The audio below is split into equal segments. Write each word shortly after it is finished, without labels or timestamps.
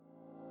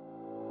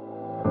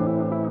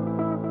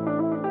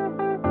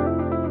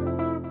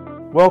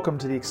Welcome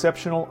to the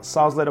Exceptional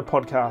Sales Leader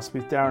Podcast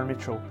with Darren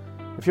Mitchell.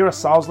 If you're a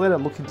sales leader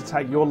looking to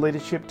take your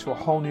leadership to a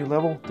whole new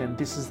level, then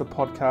this is the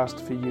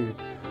podcast for you.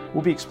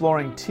 We'll be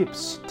exploring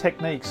tips,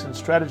 techniques, and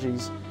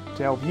strategies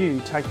to help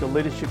you take your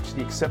leadership to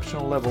the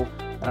exceptional level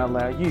and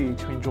allow you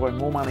to enjoy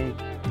more money,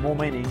 more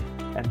meaning,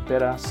 and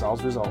better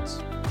sales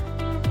results.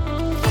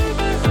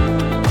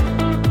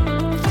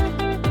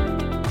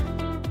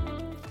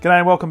 G'day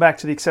and welcome back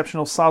to the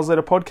Exceptional Sales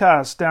Leader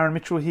Podcast. Darren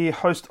Mitchell here,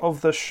 host of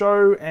the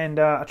show, and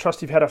I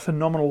trust you've had a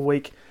phenomenal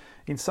week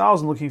in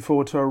sales and looking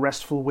forward to a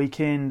restful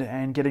weekend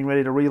and getting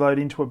ready to reload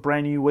into a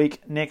brand new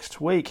week next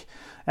week.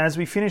 And as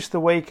we finish the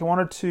week, I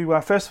wanted to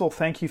first of all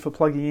thank you for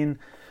plugging in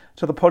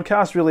to the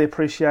podcast. Really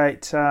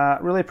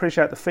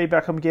appreciate the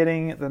feedback I'm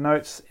getting, the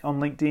notes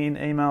on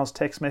LinkedIn, emails,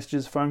 text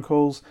messages, phone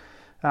calls.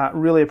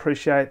 Really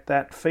appreciate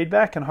that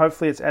feedback, and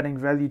hopefully it's adding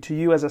value to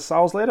you as a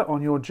sales leader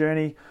on your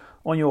journey,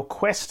 on your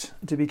quest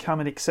to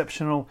become an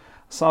exceptional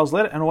sales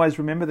leader. And always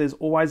remember, there's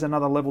always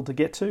another level to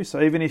get to.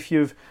 So even if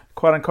you've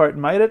quote unquote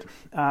made it,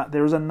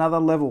 there is another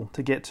level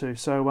to get to.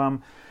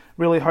 So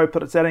really hope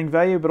that it's adding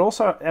value, but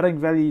also adding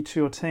value to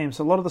your team.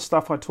 So a lot of the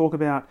stuff I talk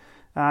about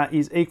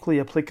is equally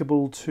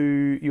applicable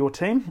to your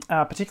team,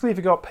 particularly if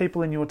you've got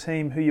people in your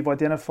team who you've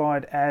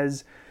identified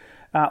as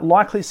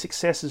likely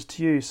successors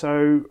to you.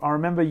 So I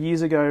remember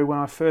years ago when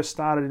I first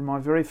started in my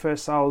very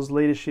first sales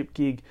leadership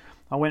gig,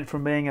 I went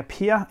from being a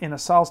peer in a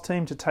sales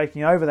team to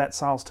taking over that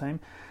sales team.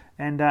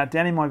 And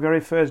Danny, my very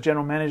first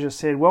general manager,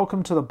 said,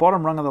 "Welcome to the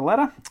bottom rung of the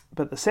ladder."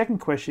 But the second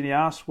question he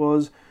asked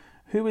was,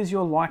 who is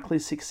your likely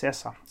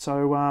successor?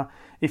 So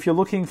if you're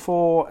looking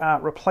for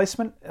a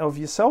replacement of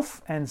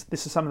yourself, and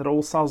this is something that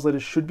all sales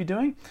leaders should be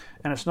doing,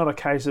 and it's not a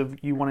case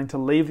of you wanting to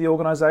leave the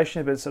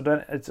organization, but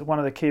it's one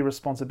of the key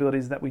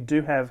responsibilities that we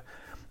do have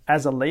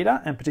as a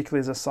leader, and particularly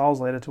as a sales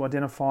leader, to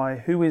identify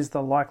who is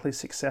the likely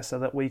successor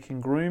that we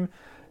can groom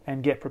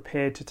and get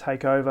prepared to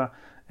take over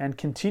and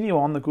continue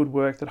on the good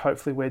work that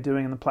hopefully we're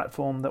doing in the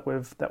platform that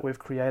we've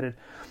created.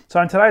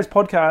 So in today's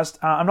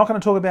podcast, I'm not going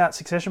to talk about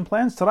succession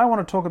plans. Today I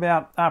want to talk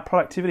about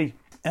productivity.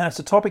 And it's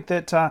a topic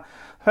that I've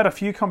had a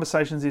few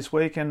conversations this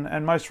week,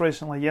 and most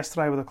recently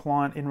yesterday with a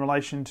client in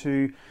relation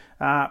to,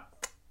 I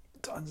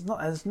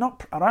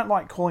don't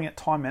like calling it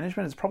time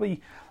management. It's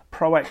probably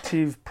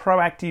proactive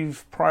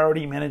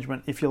priority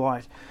management, if you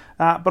like.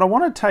 But I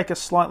want to take a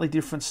slightly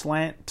different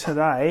slant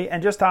today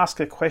and just ask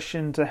a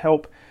question to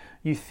help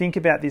you think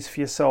about this for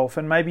yourself,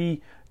 and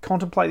maybe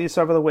contemplate this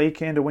over the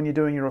weekend or when you're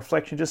doing your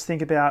reflection. Just think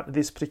about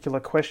this particular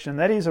question.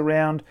 That is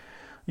around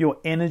your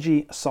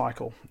energy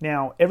cycle.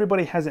 Now,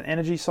 everybody has an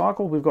energy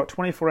cycle. We've got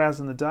 24 hours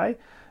in the day,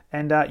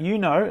 and you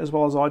know as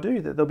well as I do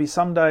that there'll be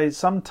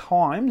some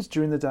times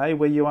during the day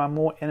where you are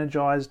more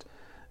energized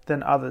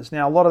than others.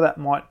 Now, a lot of that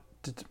might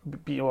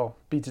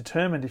be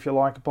determined, if you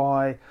like,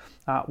 by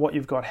what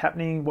you've got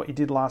happening, what you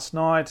did last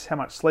night, how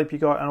much sleep you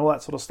got, and all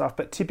that sort of stuff.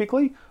 But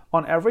typically,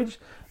 on average,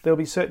 there'll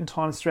be certain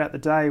times throughout the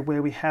day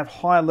where we have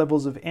higher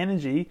levels of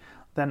energy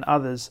than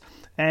others.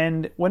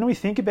 And when we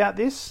think about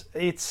this,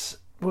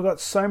 we've got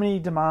so many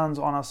demands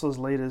on us as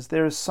leaders.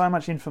 There is so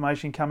much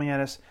information coming at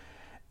us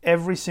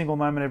every single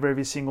moment of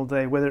every single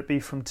day, whether it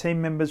be from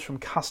team members, from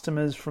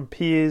customers, from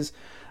peers,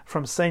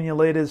 from senior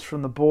leaders,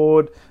 from the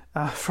board,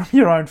 from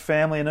your own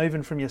family, and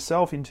even from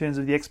yourself in terms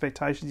of the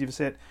expectations you've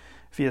set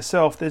for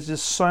yourself. There's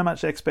just so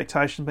much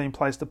expectation being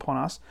placed upon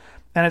us,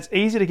 and it's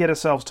easy to get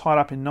ourselves tied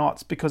up in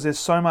knots because there's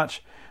so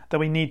much that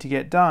we need to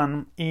get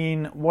done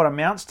in what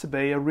amounts to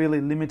be a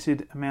really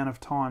limited amount of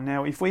time.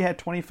 Now, if we had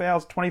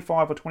 25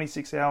 or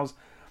 26 hours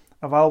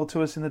available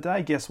to us in the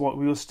day, guess what?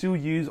 We will still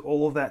use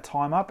all of that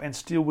time up and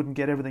still wouldn't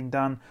get everything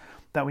done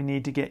that we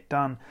need to get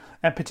done.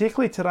 And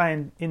particularly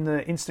today in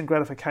the instant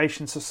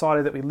gratification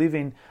society that we live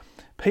in,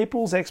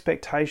 people's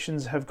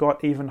expectations have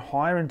got even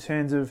higher in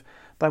terms of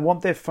they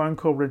want their phone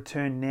call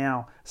returned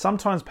now.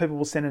 Sometimes people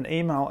will send an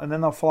email and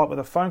then they'll follow up with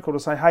a phone call to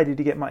say, "Hey, did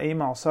you get my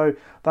email?" So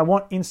they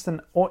want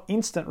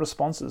instant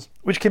responses,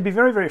 which can be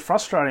very, very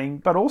frustrating,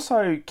 but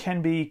also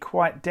can be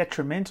quite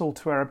detrimental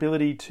to our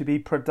ability to be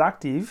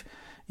productive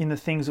in the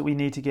things that we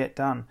need to get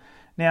done.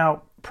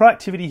 Now,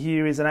 productivity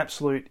here is the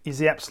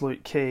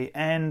absolute key.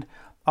 And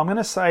I'm going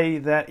to say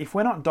that if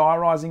we're not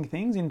diarising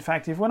things, in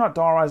fact, if we're not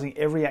diarising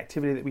every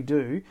activity that we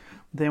do,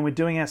 then we're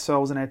doing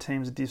ourselves and our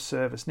teams a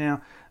disservice.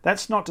 Now,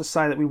 that's not to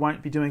say that we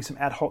won't be doing some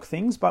ad hoc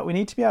things, but we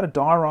need to be able to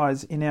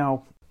diarise in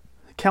our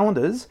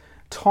calendars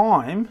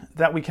time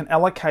that we can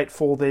allocate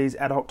for these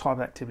ad hoc type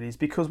activities,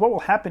 because what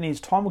will happen is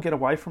time will get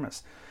away from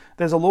us.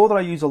 There's a law that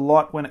I use a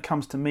lot when it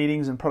comes to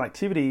meetings and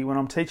productivity when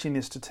I'm teaching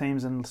this to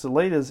teams and to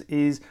leaders.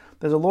 There's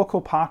a law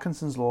called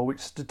Parkinson's law,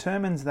 which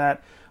determines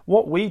that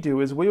what we do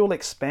is we will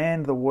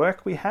expand the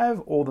work we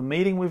have or the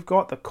meeting we've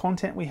got, the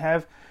content we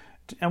have,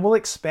 and we'll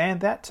expand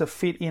that to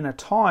fit in a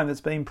time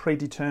that's been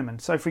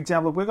predetermined. So for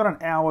example, if we've got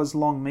an hour's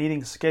long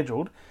meeting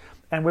scheduled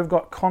and we've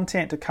got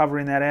content to cover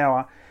in that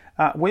hour,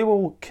 we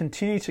will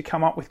continue to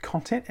come up with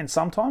content, and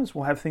sometimes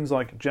we'll have things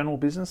like general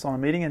business on a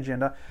meeting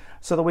agenda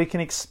so that we can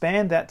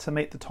expand that to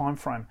meet the time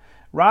frame.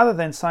 rather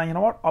than saying, you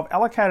know what, I've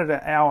allocated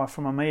an hour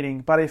from a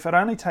meeting, but if it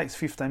only takes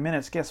 15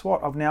 minutes, guess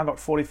what? I've now got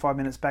 45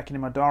 minutes back into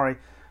my diary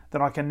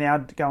that I can now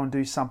go and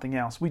do something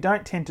else. We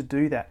don't tend to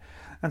do that.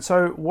 And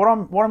so what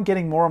I'm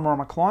getting more and more of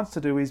my clients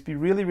to do is be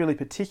really, really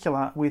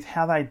particular with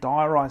how they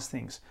diarise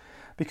things.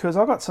 Because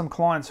I've got some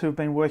clients who have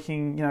been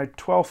working,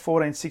 12,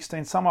 14,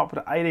 16, some up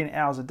to 18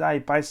 hours a day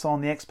based on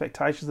the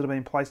expectations that have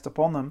been placed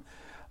upon them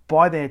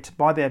by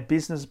their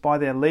business, by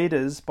their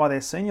leaders, by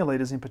their senior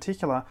leaders in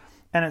particular,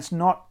 and it's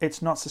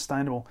not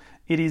sustainable.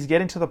 It is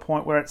getting to the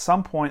point where at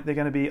some point they're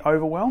going to be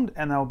overwhelmed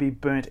and they'll be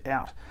burnt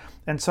out.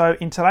 And so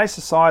in today's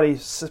society,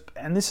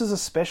 and this is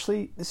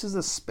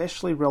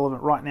especially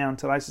relevant right now in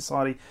today's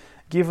society,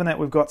 given that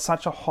we've got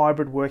such a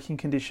hybrid working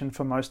condition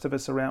for most of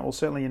us around, or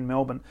certainly in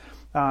Melbourne,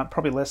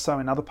 probably less so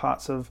in other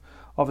parts of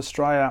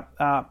Australia,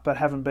 but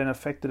haven't been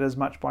affected as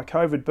much by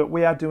COVID, but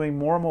we are doing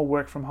more and more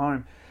work from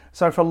home.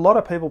 So for a lot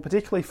of people,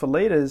 particularly for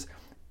leaders,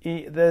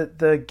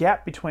 the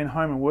gap between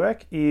home and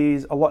work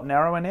is a lot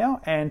narrower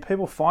now, and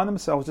people find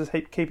themselves just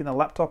keeping the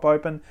laptop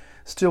open,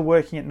 still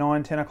working at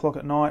 9, 10 o'clock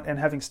at night, and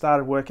having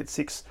started work at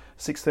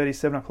 6:30,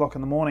 7 o'clock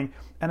in the morning,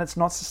 and it's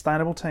not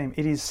sustainable, team.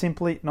 It is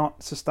simply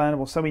not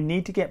sustainable. So we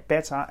need to get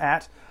better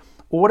at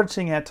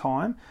auditing our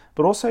time,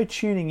 but also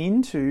tuning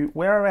into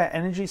where are our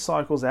energy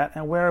cycles at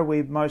and where are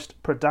we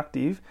most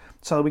productive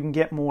so that we can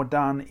get more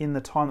done in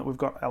the time that we've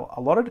got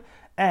allotted,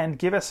 and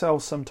give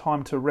ourselves some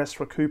time to rest,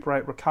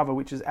 recuperate, recover,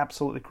 which is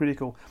absolutely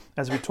critical,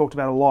 as we've talked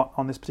about a lot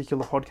on this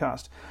particular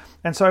podcast.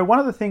 And so one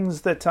of the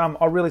things that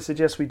I really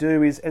suggest we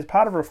do is, as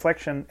part of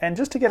reflection, and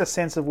just to get a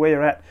sense of where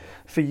you're at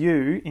for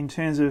you in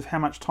terms of how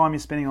much time you're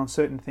spending on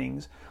certain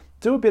things,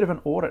 do a bit of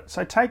an audit.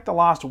 So take the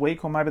last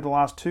week or maybe the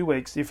last 2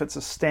 weeks, if it's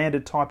a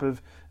standard type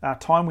of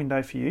time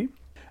window for you,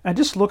 and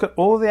just look at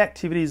all of the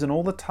activities and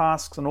all the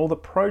tasks and all the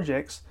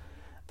projects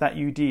that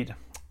you did.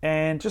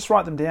 And just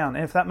write them down.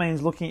 And if that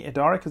means looking at your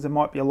diary, because there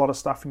might be a lot of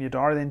stuff in your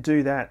diary, then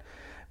do that.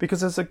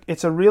 Because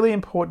it's a really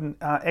important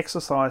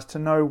exercise to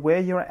know where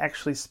you're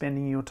actually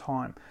spending your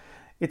time.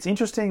 It's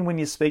interesting when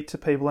you speak to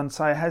people and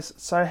say,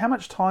 so how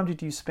much time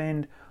did you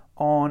spend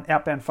on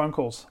outbound phone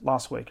calls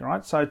last week,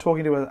 right? So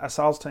talking to a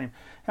sales team,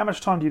 how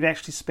much time do you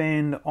actually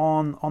spend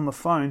on the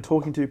phone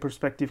talking to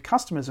prospective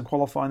customers and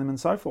qualifying them and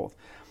so forth?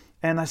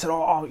 And they said,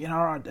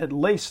 at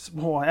least,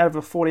 out of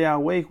a 40-hour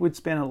week, we'd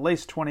spend at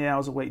least 20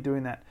 hours a week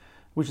doing that,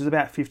 which is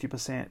about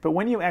 50%. But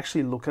when you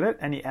actually look at it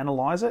and you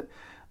analyze it,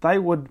 they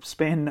would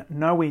spend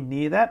nowhere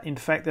near that. In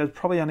fact, there's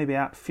probably only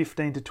about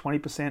 15 to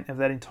 20% of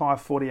that entire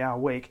 40-hour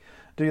week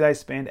do they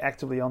spend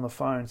actively on the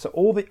phone. So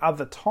all the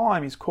other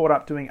time is caught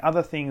up doing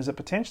other things that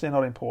potentially are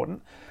not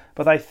important,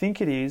 but they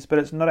think it is, but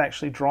it's not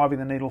actually driving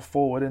the needle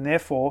forward, and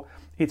therefore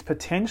it's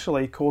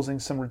potentially causing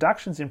some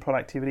reductions in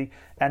productivity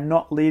and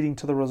not leading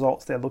to the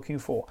results they're looking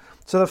for.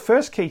 So the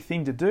first key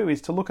thing to do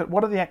is to look at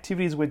what are the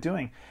activities we're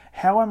doing.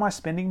 How am I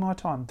spending my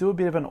time? Do a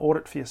bit of an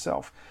audit for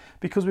yourself,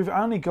 because we've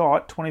only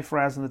got 24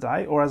 hours in the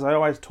day, or as I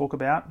always talk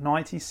about,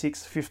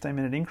 96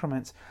 15-minute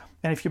increments.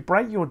 And if you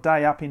break your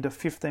day up into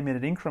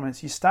 15-minute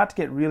increments, you start to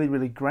get really,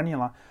 really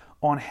granular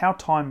on how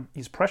time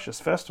is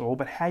precious, first of all,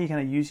 but how you're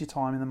going to use your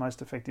time in the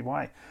most effective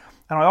way.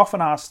 And I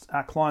often ask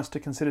our clients to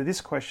consider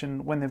this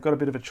question when they've got a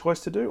bit of a choice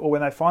to do, or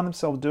when they find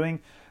themselves doing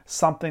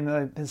something,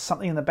 there's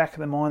something in the back of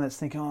their mind that's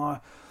thinking, I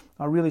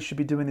really should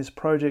be doing this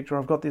project, or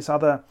I've got this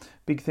other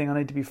big thing I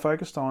need to be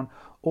focused on.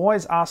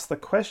 Always ask the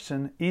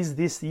question, is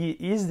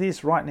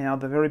this right now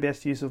the very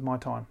best use of my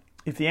time?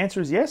 If the answer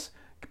is yes,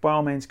 by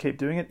all means keep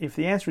doing it. If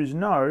the answer is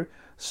no,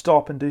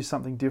 stop and do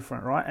something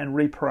different, right? And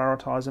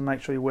reprioritize and make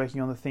sure you're working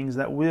on the things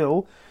that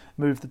will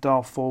move the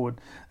dial forward.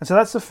 And so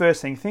that's the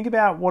first thing. Think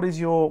about what does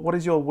your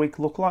week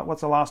look like?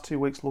 What's the last 2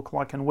 weeks look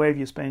like? And where have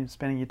you been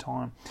spending your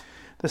time?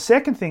 The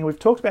second thing, we've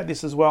talked about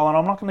this as well, and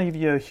I'm not going to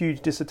give you a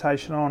huge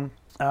dissertation on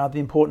the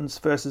importance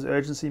versus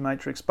urgency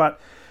matrix, but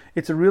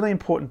it's a really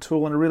important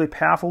tool and a really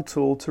powerful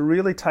tool to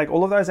really take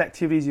all of those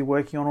activities you're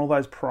working on, all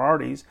those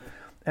priorities,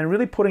 and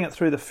really putting it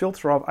through the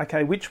filter of,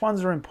 okay, which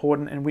ones are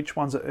important and which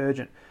ones are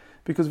urgent.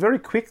 Because very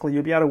quickly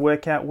you'll be able to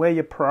work out where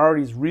your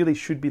priorities really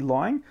should be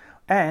lying,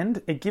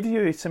 and it gives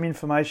you some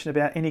information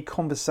about any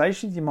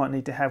conversations you might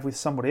need to have with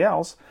somebody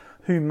else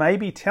who may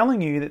be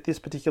telling you that this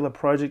particular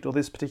project or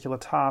this particular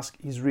task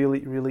is really,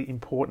 really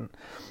important.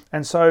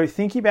 And so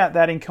thinking about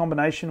that in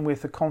combination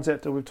with the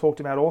concept that we've talked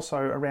about also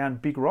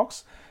around big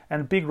rocks,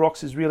 and big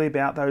rocks is really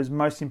about those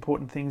most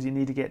important things you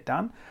need to get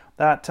done,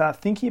 that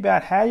thinking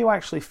about how you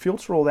actually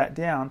filter all that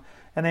down,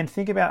 and then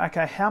think about,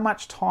 okay, how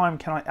much time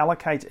can I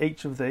allocate to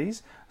each of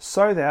these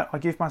so that I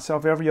give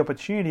myself every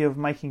opportunity of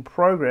making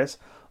progress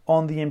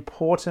on the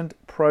important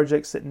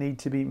projects that need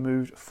to be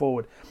moved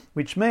forward,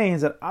 which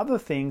means that other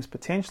things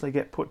potentially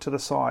get put to the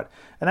side,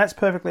 and that's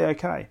perfectly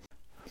okay.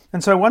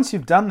 And so once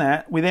you've done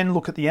that, we then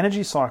look at the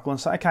energy cycle and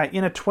say, okay,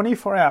 in a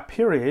 24-hour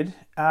period,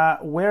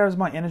 where is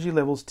my energy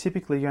levels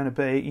typically going to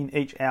be in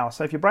each hour?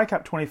 So if you break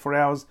up 24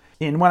 hours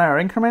in 1 hour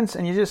increments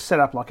and you just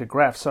set up like a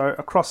graph, so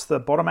across the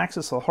bottom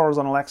axis or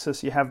horizontal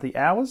axis, you have the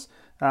hours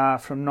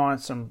from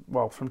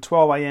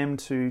 12 a.m.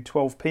 to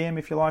 12 p.m.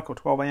 if you like, or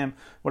 12 a.m.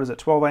 to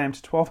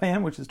 12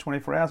 a.m., which is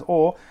 24 hours,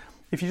 or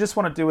If you just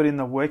want to do it in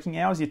the working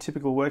hours, your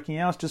typical working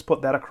hours, just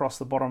put that across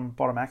the bottom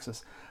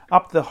axis.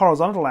 Up the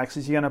horizontal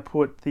axis, you're going to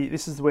put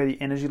this is where the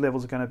energy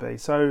levels are going to be.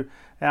 So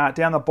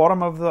down the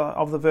bottom of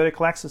the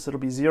vertical axis, it'll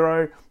be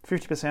 0,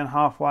 50%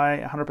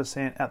 halfway,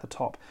 100% at the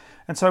top.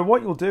 And so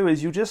what you'll do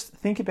is you'll just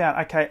think about,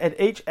 okay, at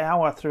each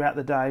hour throughout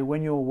the day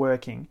when you're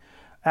working,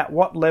 at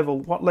what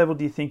level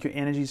do you think your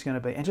energy is going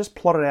to be? And just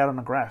plot it out on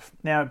a graph.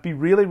 Now, be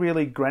really,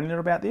 really granular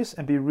about this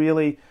and be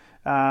really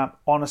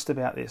honest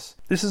about this.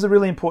 This is a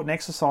really important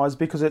exercise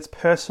because it's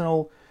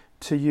personal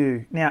to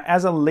you. Now,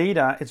 as a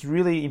leader, it's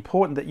really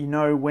important that you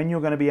know when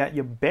you're going to be at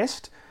your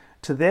best,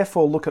 to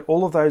therefore look at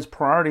all of those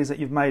priorities that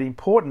you've made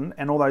important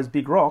and all those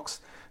big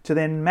rocks, to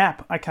then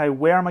map, okay,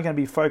 where am I going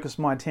to be focused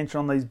my attention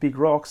on these big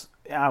rocks?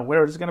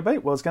 Where is it going to be?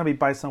 Well, it's going to be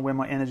based on where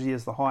my energy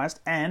is the highest,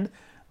 and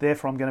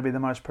therefore I'm going to be the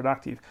most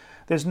productive.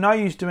 There's no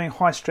use doing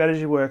high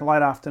strategy work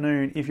late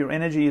afternoon if your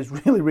energy is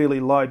really, really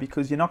low,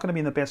 because you're not going to be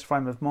in the best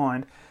frame of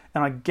mind,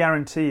 and I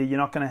guarantee you're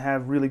not going to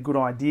have really good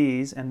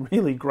ideas and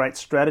really great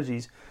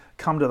strategies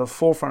come to the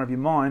forefront of your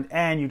mind,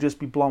 and you'll just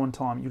be blowing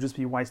time. You'll just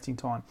be wasting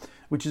time,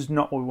 which is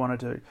not what we want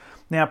to do.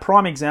 Now,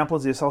 prime example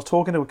is this. I was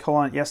talking to a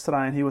client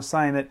yesterday, and he was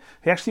saying that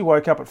he actually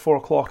woke up at 4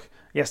 o'clock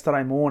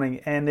yesterday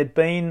morning, and there'd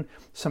been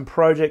some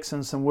projects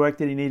and some work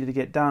that he needed to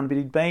get done, but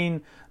he'd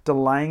been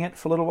delaying it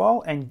for a little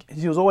while, and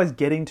he was always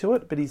getting to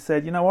it. But he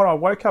said, you know what, I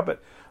woke up at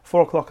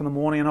 4 o'clock in the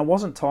morning and I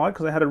wasn't tired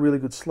because I had a really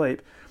good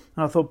sleep,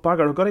 and I thought,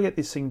 bugger, I've got to get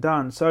this thing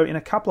done. So in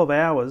a couple of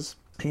hours,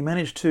 he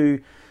managed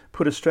to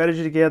put a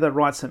strategy together,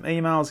 write some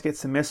emails, get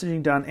some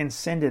messaging done, and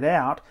send it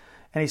out.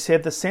 And he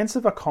said the sense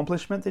of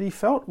accomplishment that he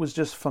felt was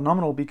just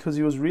phenomenal because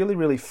he was really,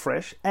 really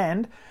fresh.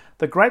 And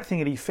the great thing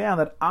that he found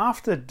that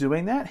after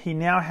doing that, he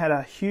now had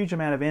a huge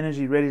amount of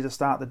energy ready to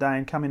start the day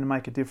and come in and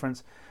make a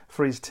difference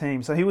for his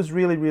team. So he was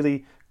really,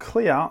 really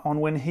clear on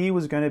when he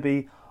was going to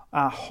be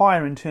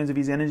higher in terms of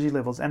his energy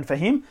levels. And for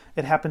him,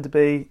 it happened to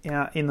be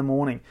in the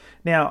morning.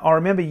 Now, I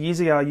remember years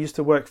ago, I used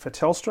to work for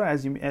Telstra,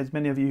 as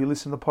many of you who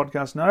listen to the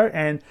podcast know.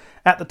 And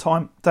at the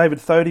time, David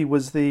Thodey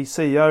was the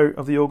CEO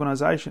of the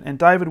organisation. And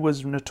David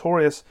was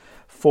notorious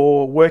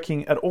for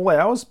working at all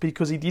hours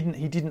because he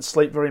didn't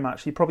sleep very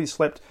much. He probably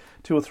slept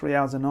 2 or 3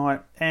 hours a night.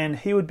 And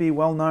he would be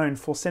well known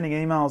for sending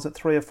emails at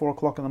 3 or 4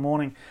 o'clock in the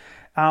morning.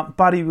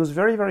 But he was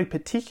very, very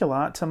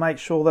particular to make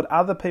sure that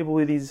other people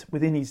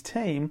within his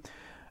team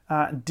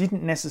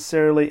didn't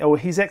necessarily, or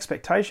his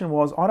expectation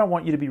was, I don't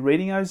want you to be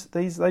reading those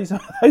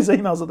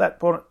emails at that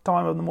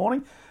time of the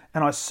morning,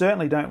 and I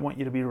certainly don't want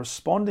you to be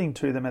responding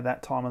to them at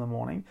that time of the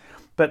morning.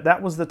 But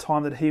that was the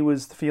time that he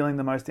was feeling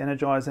the most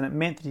energized, and it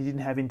meant that he didn't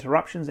have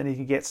interruptions and he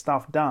could get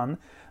stuff done.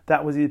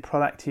 That was his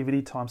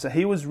productivity time. So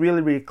he was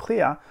really, really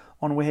clear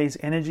on where his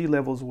energy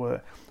levels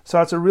were.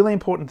 So it's a really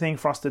important thing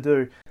for us to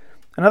do.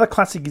 Another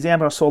classic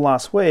example I saw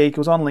last week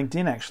was on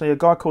LinkedIn, actually, a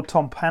guy called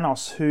Tom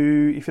Panos,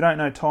 who, if you don't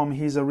know Tom,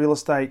 he's a real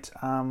estate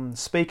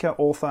speaker,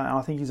 author, and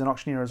I think he's an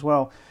auctioneer as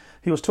well.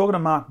 He was talking to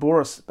Mark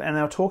Bouris, and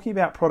they were talking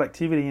about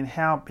productivity and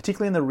how,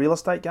 particularly in the real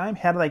estate game,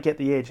 how do they get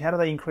the edge? How do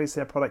they increase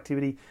their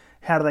productivity?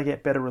 How do they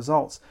get better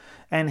results?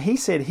 And he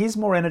said he's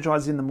more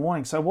energized in the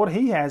morning. So what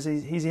he has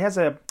is he has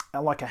a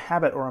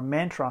habit or a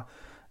mantra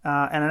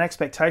and an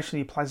expectation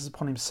he places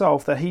upon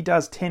himself that he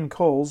does 10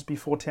 calls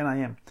before 10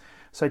 a.m.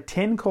 So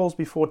 10 calls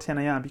before 10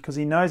 a.m. because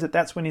he knows that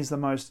that's when he's the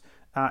most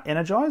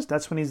energized,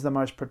 that's when he's the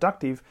most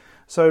productive.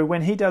 So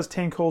when he does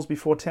 10 calls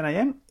before 10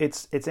 a.m.,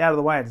 it's out of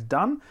the way, it's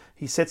done.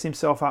 He sets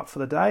himself up for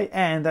the day,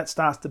 and that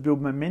starts to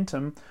build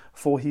momentum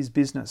for his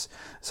business.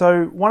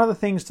 So one of the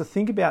things to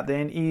think about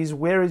then is,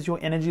 where is your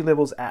energy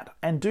levels at?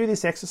 And do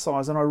this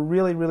exercise, and I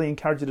really, really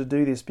encourage you to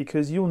do this,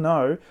 because you'll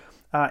know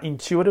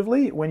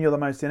intuitively when you're the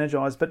most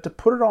energized, but to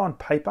put it on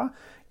paper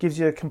gives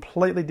you a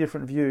completely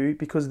different view,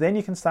 because then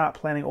you can start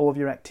planning all of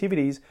your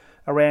activities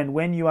around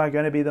when you are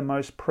going to be the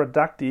most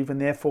productive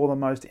and therefore the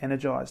most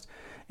energized.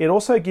 It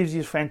also gives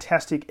you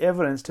fantastic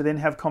evidence to then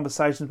have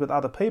conversations with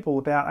other people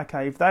about,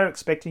 okay, if they're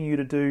expecting you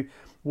to do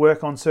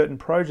work on certain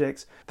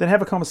projects, then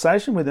have a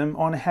conversation with them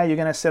on how you're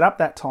going to set up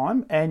that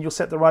time, and you'll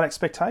set the right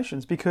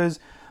expectations. Because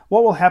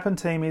what will happen,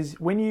 team, is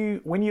when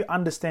you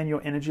understand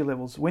your energy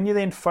levels, when you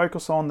then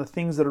focus on the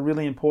things that are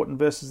really important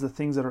versus the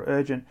things that are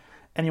urgent,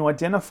 and you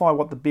identify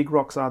what the big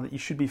rocks are that you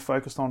should be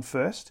focused on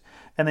first,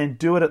 and then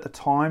do it at the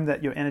time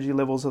that your energy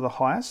levels are the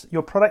highest,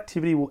 your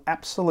productivity will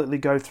absolutely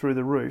go through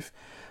the roof.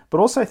 But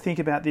also think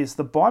about this,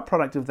 the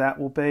byproduct of that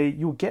will be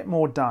you'll get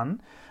more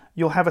done,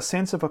 you'll have a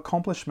sense of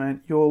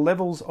accomplishment, your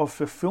levels of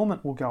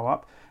fulfillment will go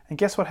up, and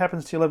guess what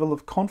happens to your level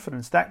of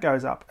confidence? That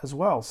goes up as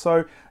well.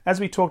 So as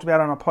we talked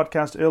about on a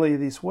podcast earlier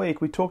this week,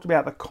 we talked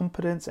about the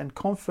competence and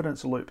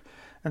confidence loop.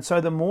 And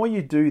so the more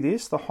you do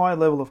this, the higher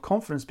level of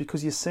confidence,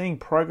 because you're seeing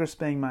progress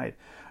being made.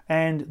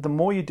 And the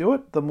more you do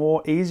it, the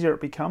more easier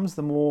it becomes,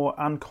 the more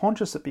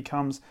unconscious it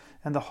becomes,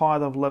 and the higher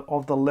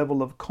of the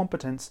level of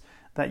competence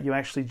that you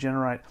actually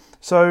generate.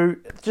 So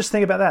just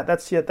think about that.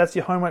 That's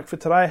your homework for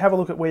today. Have a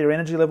look at where your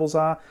energy levels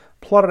are,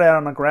 plot it out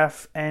on a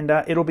graph, and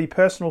it'll be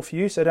personal for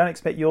you. So don't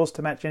expect yours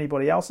to match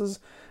anybody else's,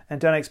 and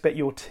don't expect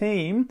your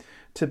team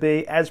to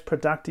be as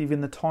productive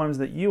in the times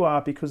that you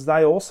are, because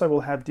they also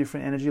will have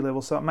different energy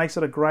levels. So it makes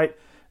it a great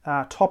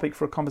topic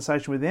for a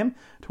conversation with them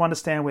to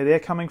understand where they're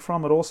coming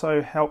from. It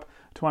also help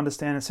to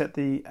understand and set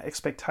the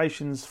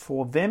expectations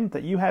for them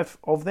that you have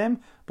of them,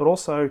 but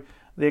also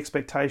the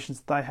expectations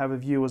that they have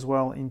of you as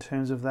well in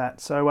terms of that.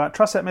 So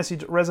trust that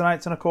message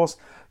resonates. And of course,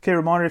 key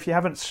reminder, if you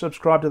haven't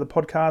subscribed to the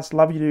podcast,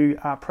 love you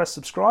to press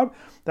subscribe.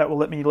 That will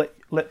let me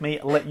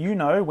let you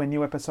know when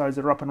new episodes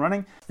are up and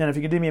running. And if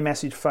you can do me a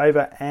massive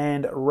favor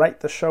and rate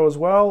the show as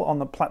well on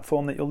the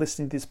platform that you're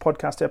listening to this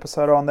podcast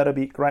episode on, that'll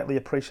be greatly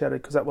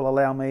appreciated, because that will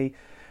allow me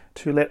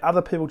to let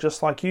other people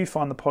just like you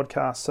find the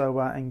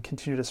podcast, and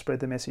continue to spread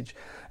the message.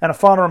 And a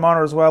final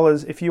reminder as well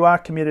is, if you are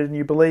committed and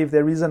you believe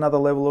there is another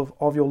level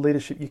of your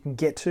leadership you can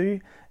get to,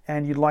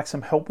 and you'd like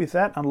some help with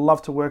that, I'd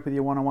love to work with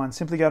you one-on-one.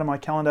 Simply go to my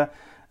calendar,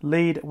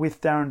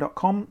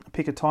 leadwithdarren.com,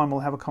 pick a time,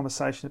 we'll have a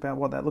conversation about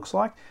what that looks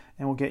like,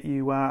 and we'll get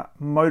you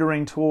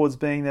motoring towards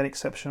being that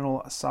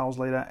exceptional sales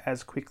leader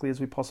as quickly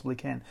as we possibly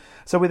can.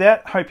 So with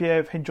that, hope you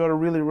have enjoyed a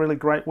really, really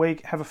great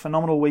week. Have a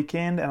phenomenal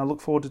weekend, and I look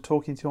forward to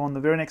talking to you on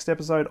the very next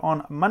episode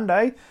on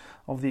Monday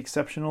of the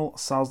Exceptional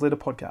Sales Leader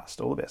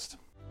Podcast. All the best.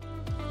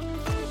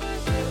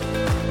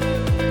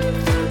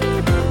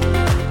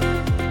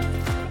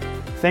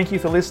 Thank you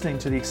for listening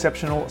to the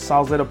Exceptional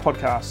Sales Leader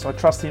Podcast. I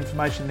trust the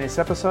information in this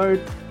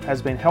episode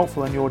has been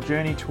helpful in your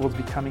journey towards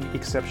becoming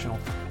exceptional.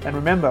 And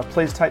remember,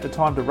 please take the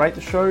time to rate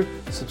the show,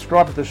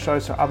 subscribe to the show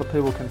so other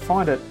people can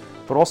find it.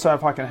 But also,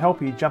 if I can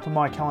help you, jump on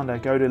my calendar,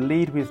 go to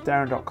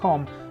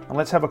leadwithdarren.com, and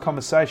let's have a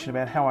conversation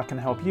about how I can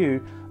help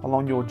you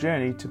along your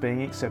journey to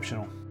being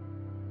exceptional.